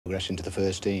progression to the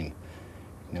first team.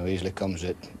 You know, he usually comes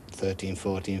at 13,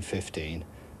 14, 15,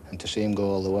 and to see him go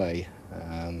all the way,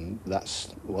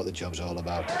 that's what the job's all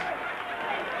about.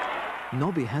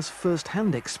 Nobby has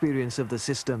first-hand experience of the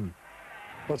system.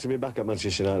 Well, to be back at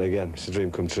Manchester United again, it's a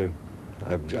dream come true.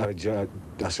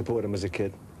 I supported him as a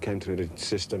kid, came through the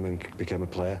system and became a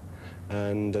player.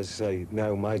 And as I say,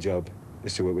 now my job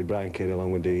is to work with Brian Kidd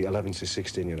along with the 11 to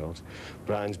 16-year-olds.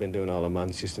 Brian's been doing all of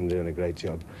Manchester and doing a great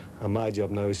job. And my job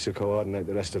now is to coordinate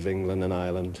the rest of England and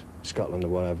Ireland, Scotland or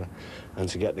whatever, and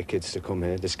to get the kids to come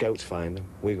here. The scouts find them,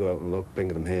 we go out and look, bring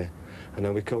them here, and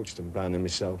then we coach them, Brian and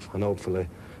myself, and hopefully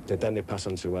then they pass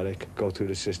on to Eric, go through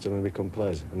the system and become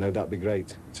players. And now that'd be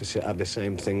great to have the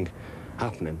same thing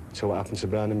happening. So what happened to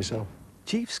Brian and myself?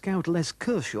 Chief Scout Les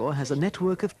Kershaw has a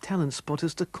network of talent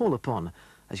spotters to call upon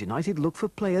as United look for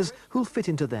players who'll fit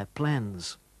into their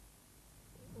plans.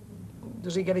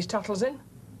 Does he get his tattles in?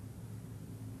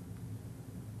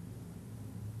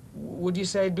 Would you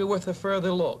say it'd be worth a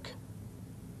further look?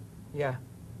 Yeah.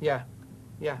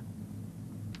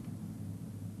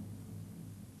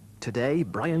 Today,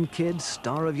 Brian Kidd,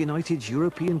 star of United's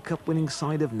European Cup winning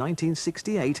side of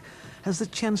 1968, has the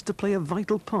chance to play a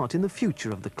vital part in the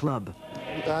future of the club.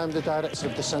 I'm the director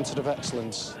of the Centre of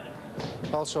Excellence.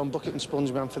 Also, I'm bucket and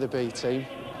sponge man for the B team.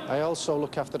 I also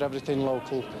look after everything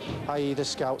local, i.e. the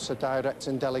scouts, I direct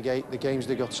and delegate the games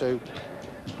they go to.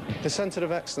 The Centre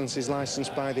of Excellence is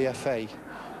licensed by the FA,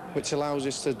 which allows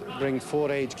us to bring 4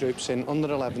 age groups in, under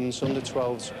 11s, under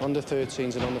 12s, under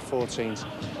 13s and under 14s.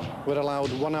 We're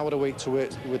allowed 1 hour a week to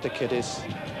work with the kiddies.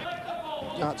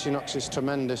 Archie Knox is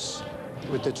tremendous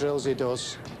with the drills he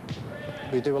does.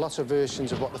 We do a lot of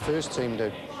versions of what the first team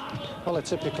do. Well, a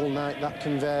typical night, that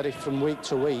can vary from week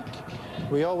to week.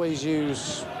 We always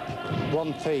use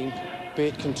one theme, be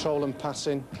it control and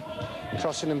passing,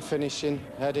 crossing and finishing,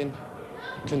 heading,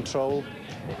 control.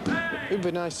 It would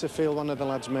be nice to feel one of the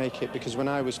lads make it, because when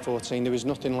I was 14, there was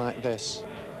nothing like this.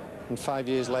 And 5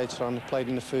 years later on, I played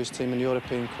in the first team in the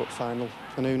European Cup final,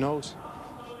 and who knows?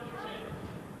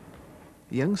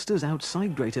 Youngsters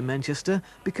outside Greater Manchester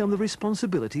become the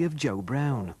responsibility of Joe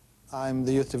Brown. I'm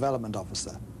the Youth Development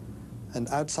Officer, and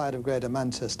outside of Greater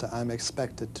Manchester, I'm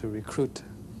expected to recruit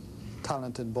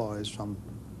talented boys from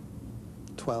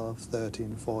 12,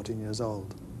 13, 14 years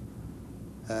old.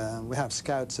 We have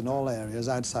scouts in all areas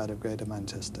outside of Greater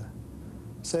Manchester.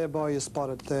 Say a boy you spot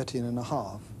at 13 and a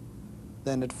half,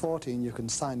 then at 14 you can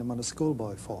sign him on a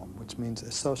schoolboy form, which means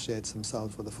associates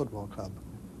himself with a football club.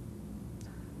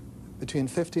 Between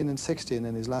 15 and 16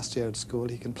 in his last year at school,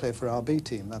 he can play for our B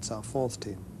team, that's our 4th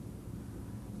team.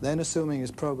 Then, assuming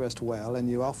he's progressed well and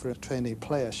you offer a trainee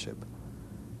playership,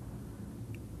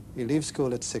 he leaves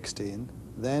school at 16,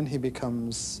 then he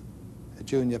becomes a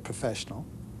junior professional.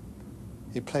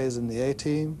 He plays in the A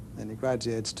team, then he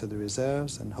graduates to the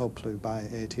reserves, and hopefully by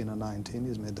 18 or 19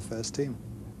 he's made the first team.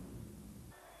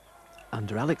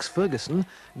 Under Alex Ferguson,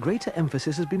 greater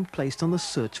emphasis has been placed on the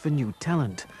search for new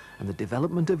talent and the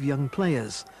development of young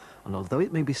players. And although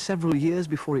it may be several years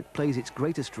before it plays its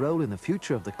greatest role in the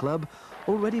future of the club,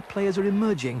 already players are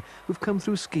emerging who've come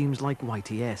through schemes like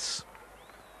YTS.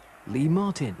 Lee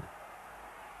Martin.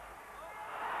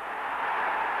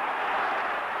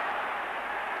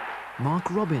 Mark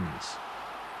Robbins.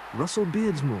 Russell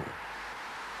Beardsmore.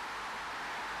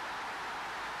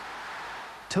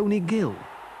 Tony Gill.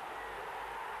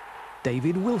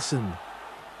 David Wilson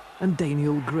and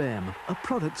Daniel Graham are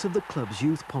products of the club's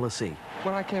youth policy.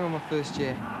 When I came on my first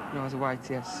year, as a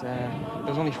YTS, there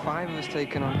was only 5 of us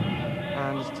taken on,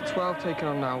 and there's 12 taken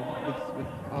on now with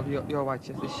all your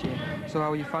YTS this year. So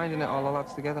how are you finding it, all the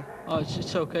lads together? Oh,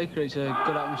 it's okay, creates a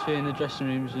good atmosphere in the dressing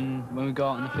rooms, and when we go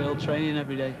out in the field training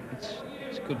every day,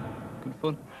 it's good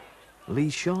fun. Lee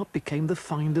Sharp became the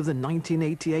find of the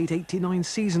 1988-89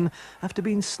 season after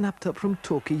being snapped up from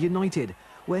Torquay United,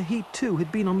 where he too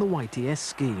had been on the YTS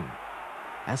scheme.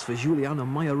 As for Giuliano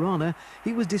Majorana,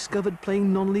 he was discovered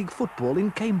playing non-league football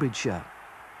in Cambridgeshire.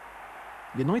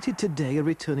 United today are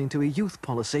returning to a youth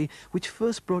policy which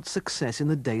first brought success in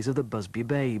the days of the Busby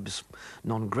Babes.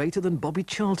 None greater than Bobby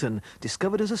Charlton,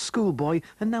 discovered as a schoolboy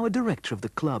and now a director of the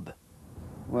club.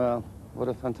 Well, what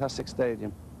a fantastic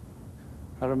stadium.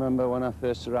 I remember when I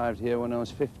first arrived here when I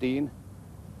was 15,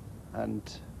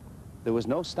 and there was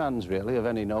no stands really of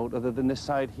any note other than this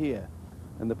side here,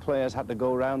 and the players had to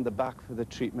go round the back for the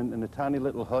treatment in a tiny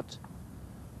little hut,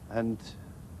 and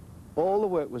all the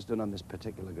work was done on this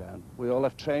particular ground. We all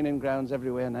have training grounds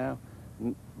everywhere now,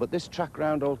 but this track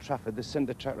round Old Trafford, this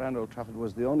cinder track round Old Trafford,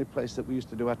 was the only place that we used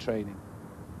to do our training.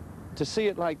 To see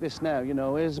it like this now,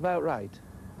 is about right.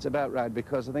 It's about right,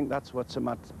 because I think that's what Sir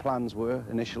Matt's plans were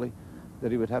initially,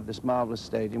 that he would have this marvellous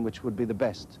stadium, which would be the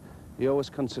best. He always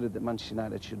considered that Manchester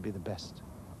United should be the best.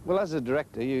 Well, as a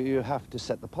director, you have to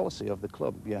set the policy of the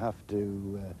club. You have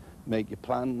to make your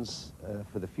plans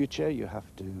for the future. You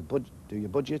have to do your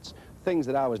budgets, things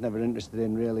that I was never interested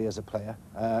in really as a player.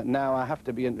 Now I have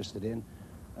to be interested in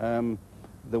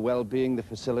the well-being, the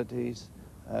facilities,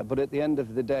 but at the end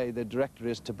of the day, the director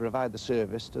is to provide the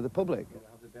service to the public.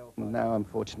 Now I'm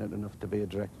fortunate enough to be a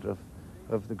director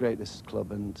of the greatest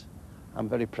club, and I'm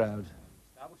very proud.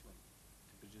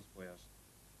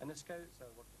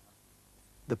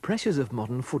 The pressures of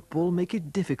modern football make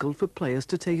it difficult for players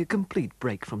to take a complete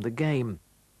break from the game.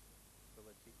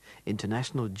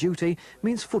 International duty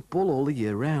means football all the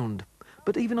year round.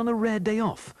 But even on a rare day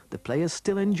off, the players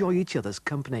still enjoy each other's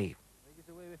company.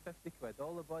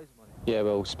 Yeah,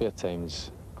 well, spare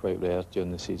time's quite rare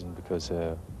during the season because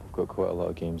we've got quite a lot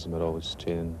of games and we're always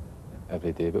training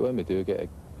every day. But when we do get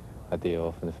a day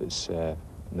off, and if it's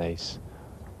nice,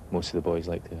 most of the boys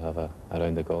like to have a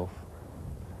round of golf.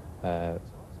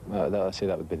 I'd say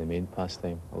that would be the main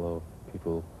pastime, although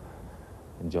people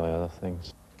enjoy other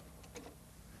things.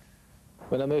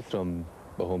 When I moved from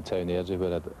my hometown Airdrie,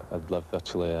 where I'd lived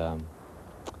virtually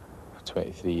for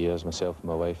 23 years, myself and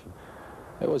my wife,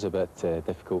 it was a bit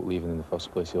difficult leaving in the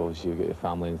first place. Obviously, you get your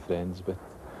family and friends, but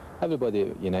everybody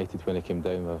at United, when I came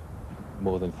down, were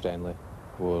more than friendly.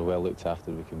 We were well looked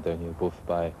after when we came down here, both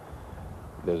by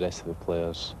the rest of the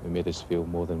players who made us feel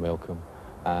more than welcome,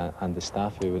 and the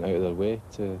staff who went out of their way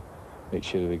to make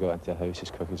sure we got into a house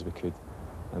as quick as we could,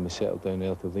 and we settled down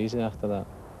relatively easy after that.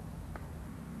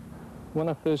 When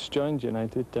I first joined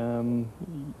United,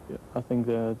 I think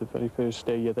the very first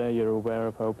day you're there, you're aware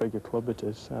of how big a club it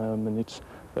is, and it's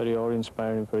very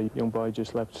awe-inspiring for a young boy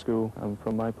just left school. And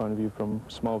from my point of view, from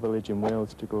a small village in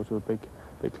Wales to go to a big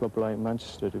club like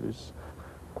Manchester, it was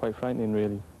quite frightening,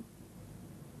 really.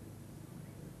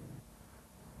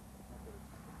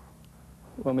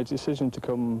 Well, my decision to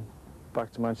come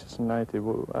back to Manchester United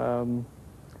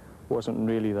wasn't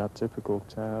really that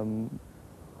difficult.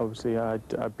 Obviously,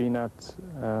 I'd been at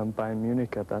Bayern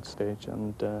Munich at that stage,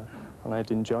 and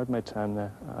I'd enjoyed my time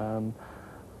there. And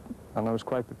I was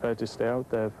quite prepared to stay out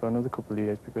there for another couple of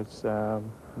years because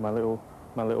my little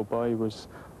boy was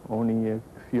only a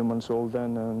few months old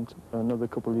then, and another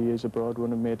couple of years abroad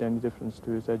wouldn't have made any difference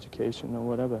to his education or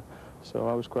whatever. So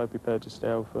I was quite prepared to stay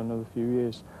out for another few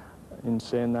years. In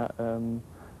saying that,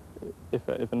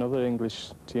 if another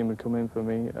English team had come in for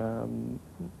me,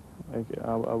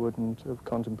 I wouldn't have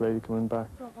contemplated coming back.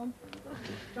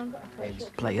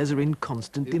 Players are in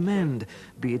constant demand,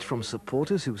 be it from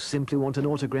supporters who simply want an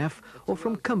autograph or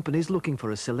from companies looking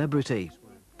for a celebrity.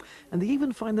 And they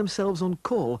even find themselves on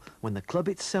call when the club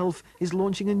itself is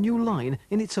launching a new line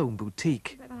in its own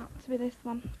boutique. To be this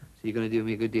one. So you're going to do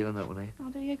me a good deal on that one, eh?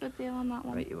 I'll do you a good deal on that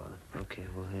one. Right, you are. OK,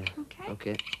 well,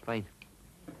 OK, fine.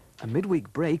 A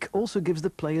midweek break also gives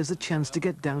the players a chance to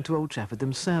get down to Old Trafford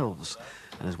themselves.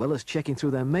 And as well as checking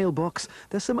through their mailbox,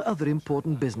 there's some other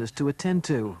important business to attend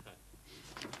to.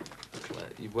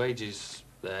 Your wages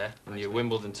there, and your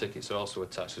Wimbledon tickets are also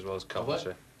attached, as well as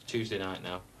Coventry. It's Tuesday night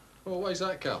now. Oh, why is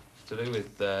that, Cal? To do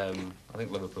with, I think,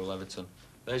 Liverpool-Everton.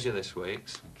 There's your this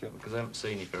week's, because I haven't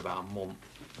seen you for about a month.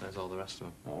 There's all the rest of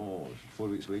them. Oh, 4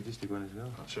 weeks' wages to go in as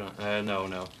well. That's right. No,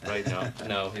 right now.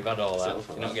 No, you've had all that.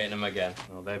 You're not getting them again.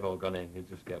 No, they've all gone in. You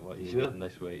just get what you're getting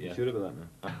this week, yeah. You sure about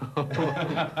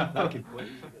that now?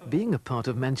 Being a part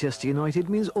of Manchester United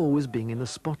means always being in the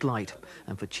spotlight.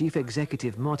 And for Chief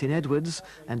Executive Martin Edwards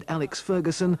and Alex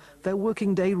Ferguson, their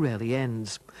working day rarely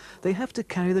ends. They have to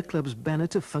carry the club's banner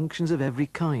to functions of every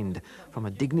kind, from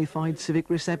a dignified civic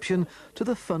reception to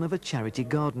the fun of a charity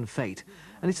garden fete.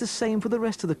 And it's the same for the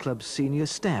rest of the club's senior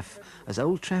staff, as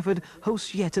Old Trafford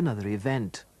hosts yet another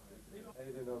event.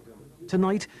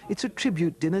 Tonight, it's a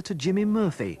tribute dinner to Jimmy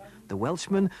Murphy, the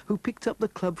Welshman who picked up the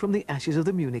club from the ashes of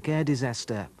the Munich air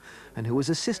disaster, and who was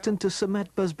assistant to Sir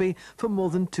Matt Busby for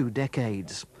more than 2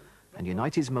 decades. And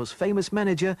United's most famous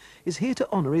manager is here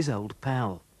to honour his old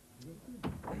pal.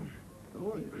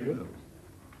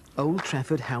 Old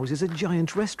Trafford houses a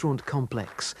giant restaurant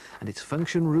complex, and its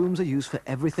function rooms are used for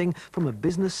everything from a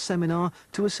business seminar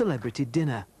to a celebrity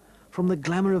dinner. From the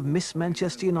glamour of Miss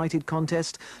Manchester United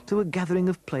contest to a gathering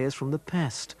of players from the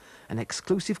past. An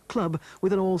exclusive club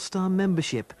with an all-star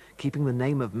membership, keeping the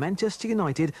name of Manchester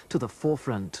United to the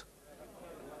forefront.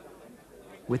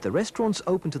 With the restaurants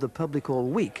open to the public all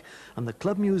week and the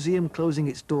club museum closing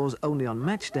its doors only on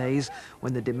match days,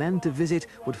 when the demand to visit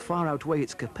would far outweigh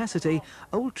its capacity,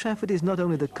 Old Trafford is not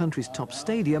only the country's top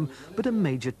stadium, but a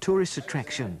major tourist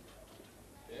attraction.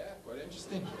 Yeah, quite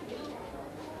interesting.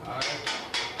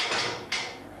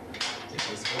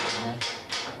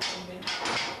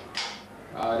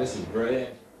 this is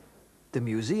brilliant. The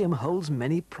museum holds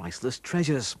many priceless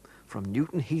treasures, from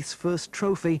Newton Heath's first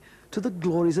trophy to the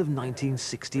glories of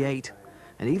 1968.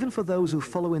 And even for those who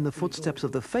follow in the footsteps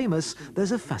of the famous,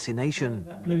 there's a fascination.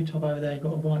 That blue top over there,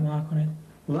 got a white mark on it.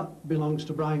 Well, that belongs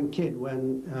to Brian Kidd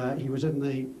when he was in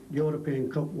the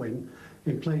European Cup win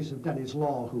in place of Dennis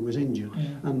Law, who was injured. Yeah.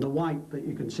 And the white that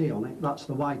you can see on it, that's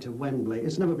the white of Wembley.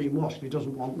 It's never been washed. He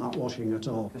doesn't want that washing at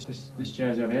all. This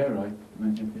jersey over here, right?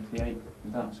 1958.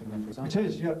 Is that significant? It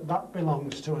is. Yeah, that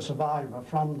belongs to a survivor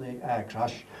from the air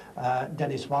crash,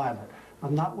 Dennis Weiler.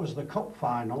 And that was the cup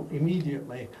final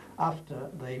immediately after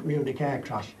the Munich air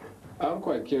crash. I'm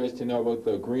quite curious to know about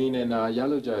the green and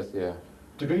yellow jersey here.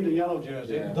 The green and yellow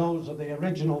jersey, Yeah. those are the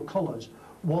original colours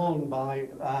worn by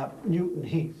Newton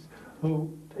Heath,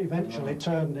 who eventually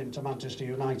turned into Manchester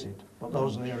United. But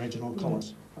those are the original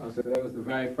colours. Oh, so that was the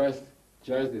very first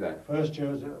jersey then? First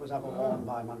jersey that was ever worn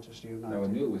by Manchester United. No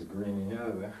one knew it was green and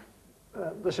yellow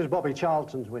there. This is Bobby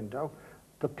Charlton's window.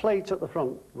 The plate at the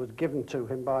front was given to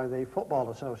him by the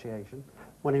Football Association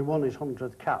when he won his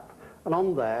 100th cap. And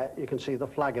on there, you can see the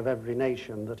flag of every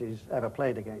nation that he's ever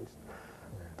played against.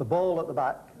 The ball at the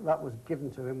back, that was given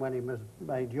to him when he was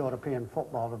made European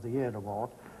Football of the Year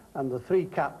award. And the three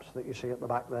caps that you see at the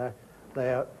back there,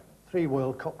 they are 3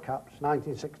 World Cup caps,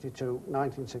 1962,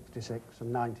 1966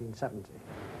 and 1970.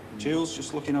 Jules,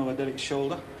 just looking over Derek's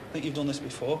shoulder. I think you've done this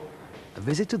before. A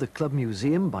visit to the club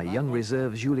museum by young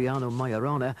reserves Giuliano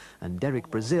Majorana and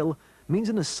Derek Brazil means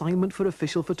an assignment for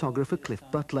official photographer Cliff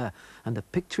Butler and a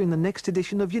picture in the next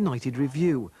edition of United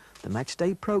Review, the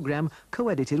matchday programme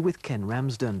co-edited with Ken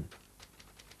Ramsden.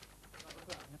 Do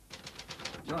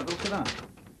you like to look at that?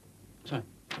 Sorry.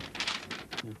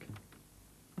 Okay.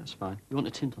 That's fine. You want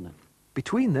a tint on it?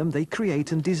 Between them, they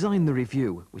create and design the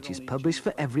review, which is published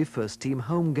for every first-team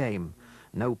home game.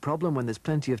 No problem when there's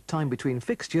plenty of time between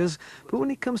fixtures, but when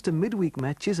it comes to midweek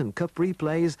matches and cup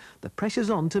replays, the pressure's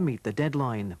on to meet the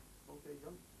deadline.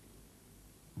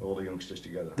 All the youngsters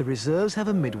together. The reserves have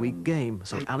a midweek game,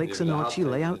 so Alex and Archie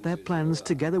lay out their plans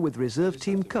together with reserve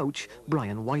team coach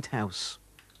Brian Whitehouse.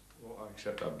 Well, I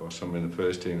accept that, boss. I mean, the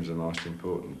first team's the most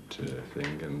important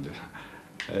thing, and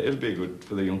it'll be good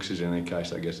for the youngsters in any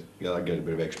case. I guess they'll get a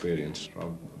bit of experience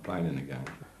from playing in the game.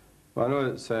 Well, I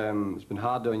know it's been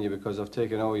hard on you because I've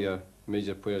taken all your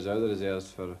major players out of the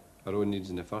reserves for our own needs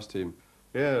in the first team.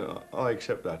 Yeah, I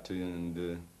accept that,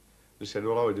 and they said,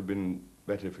 well, it would have been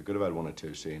better if we could have had 1 or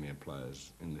 2 senior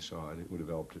players in the side. It would have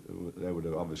helped. They would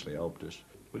have obviously helped us.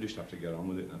 We just have to get on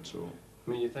with it, that's all.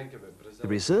 I mean, you think of it, The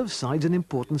reserve side's an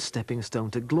important stepping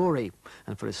stone to glory,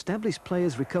 and for established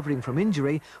players recovering from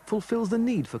injury, fulfills the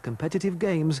need for competitive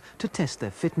games to test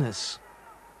their fitness.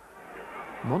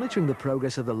 Monitoring the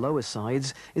progress of the lower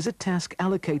sides is a task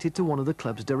allocated to one of the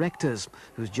club's directors,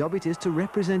 whose job it is to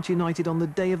represent United on the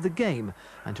day of the game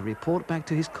and to report back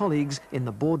to his colleagues in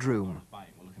the boardroom. We're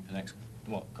looking for the next,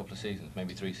 couple of seasons,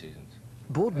 maybe 3 seasons.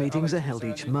 Board meetings are held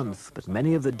each month, but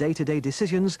many of the day-to-day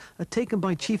decisions are taken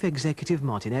by Chief Executive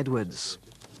Martin Edwards.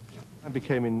 I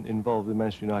became involved with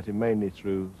Manchester United mainly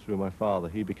through my father.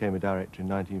 He became a director in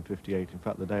 1958, in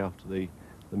fact the day after the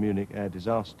Munich air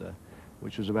disaster,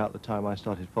 which was about the time I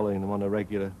started following them on a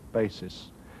regular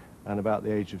basis. And about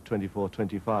the age of 24,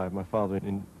 25, my father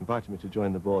invited me to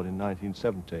join the board in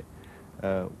 1970,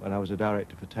 and I was a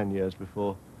director for 10 years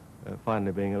before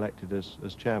finally being elected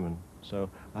as chairman. So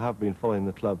I have been following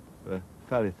the club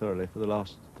fairly thoroughly for the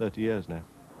last 30 years now.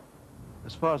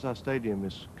 As far as our stadium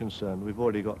is concerned, we've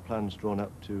already got plans drawn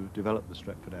up to develop the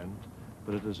Stretford end,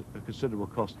 but at a considerable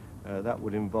cost. That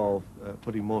would involve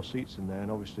putting more seats in there and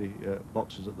obviously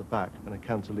boxes at the back and a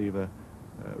cantilever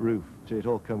roof. It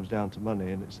all comes down to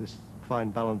money, and it's this fine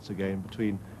balance again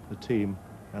between the team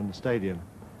and the stadium.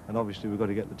 And obviously we've got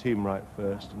to get the team right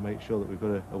first and make sure that we've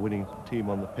got a winning team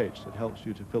on the pitch that helps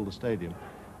you to fill the stadium.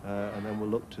 And then we'll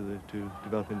look to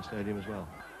developing the stadium as well.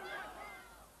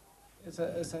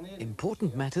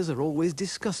 Important matters are always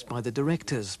discussed by the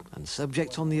directors, and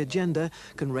subjects on the agenda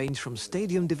can range from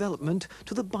stadium development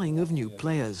to the buying of new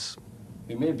players.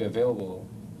 It may be available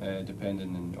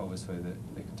depending on obviously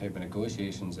the type of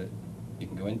negotiations that you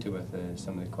can go into with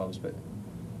some of the clubs, but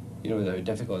you know how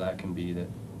difficult that can be, that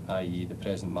i.e. the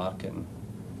present market. And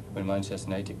when Manchester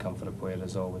United come for a player,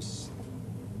 there's always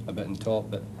a bit on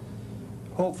top, but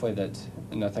hopefully that,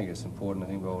 and I think it's important, I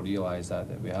think we all realise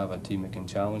that we have a team that can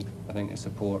challenge. I think the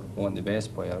support want the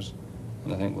best players,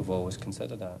 and I think we've always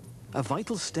considered that. A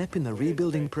vital step in the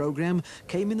rebuilding programme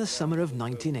came in the summer of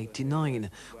 1989,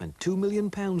 when £2 million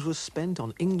was spent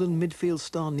on England midfield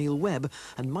star Neil Webb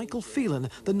and Michael Phelan,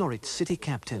 the Norwich City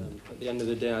captain. At the end of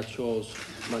the day, I chose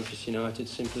Manchester United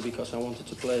simply because I wanted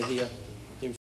to play here.